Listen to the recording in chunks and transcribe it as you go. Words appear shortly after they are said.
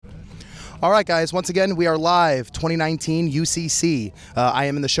All right, guys, once again, we are live, 2019 UCC. I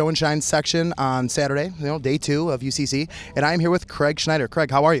am in the Show and Shine section on Saturday, day 2 of UCC, and I am here with Craig Schneider. Craig,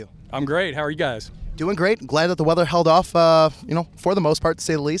 how are you? I'm great. How are you guys? Doing great. Glad that the weather held off, for the most part, to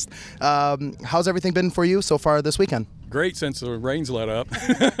say the least. How's everything been for you so far this weekend? Great since the rain's let up.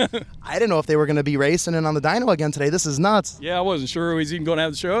 I didn't know if they were going to be racing in on the dyno again today. This is nuts. Yeah, I wasn't sure we was even going to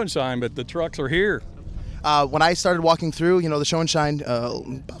have the Show and Shine, but the trucks are here. When I started walking through, the Show and Shine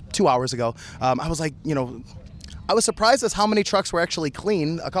about 2 hours ago, I was like, I was surprised as how many trucks were actually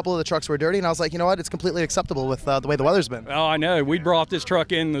clean. A couple of the trucks were dirty, and I was like, you know what? It's completely acceptable with the way the weather's been. Oh, I know. We brought this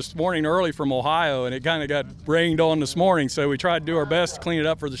truck in this morning early from Ohio, and it kind of got rained on this morning, so we tried to do our best to clean it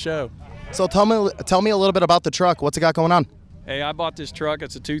up for the show. So tell me a little bit about the truck. What's it got going on? Hey, I bought this truck.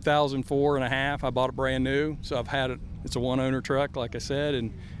 It's a 2004 and a half. I bought it brand new, so I've had it. It's a one-owner truck, like I said,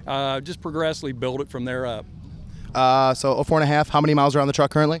 and just progressively build it from there up. So 4.5. How many miles are on the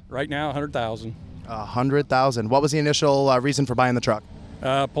truck currently? Right now, 100,000. 100,000. What was the initial reason for buying the truck?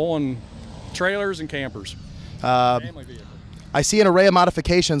 Pulling trailers and campers. Family vehicle. I see an array of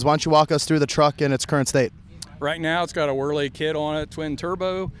modifications. Why don't you walk us through the truck in its current state? Right now, it's got a Whirly kit on it, twin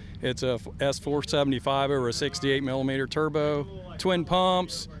turbo. It's a S475 over a 68 millimeter turbo, twin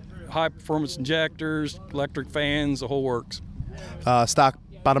pumps, high performance injectors, electric fans, the whole works. Stock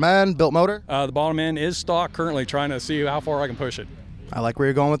bottom end, built motor? The bottom end is stock currently, trying to see how far I can push it. I like where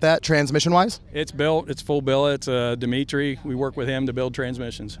you're going with that. Transmission wise? It's built, it's full billet. It's Dimitri. We work with him to build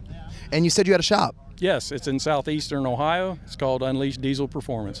transmissions. And you said you had a shop? Yes, it's in southeastern Ohio. It's called Unleashed Diesel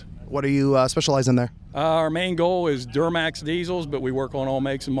Performance. What do you specialize in there? Our main goal is Duramax diesels, but we work on all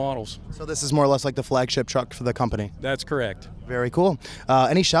makes and models. So this is more or less like the flagship truck for the company? That's correct. Very cool.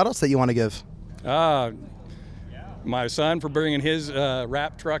 Any shout outs that you want to give? My son for bringing his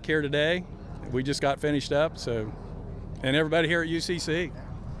wrap truck here today. We just got finished up, and everybody here at UCC.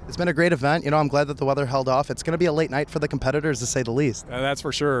 It's been a great event. I'm glad that the weather held off. It's going to be a late night for the competitors, to say the least. That's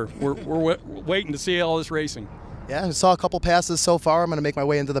for sure. We're waiting to see all this racing. Yeah, I saw a couple passes so far. I'm going to make my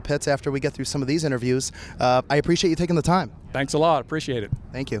way into the pits after we get through some of these interviews. I appreciate you taking the time. Thanks a lot. Appreciate it.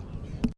 Thank you.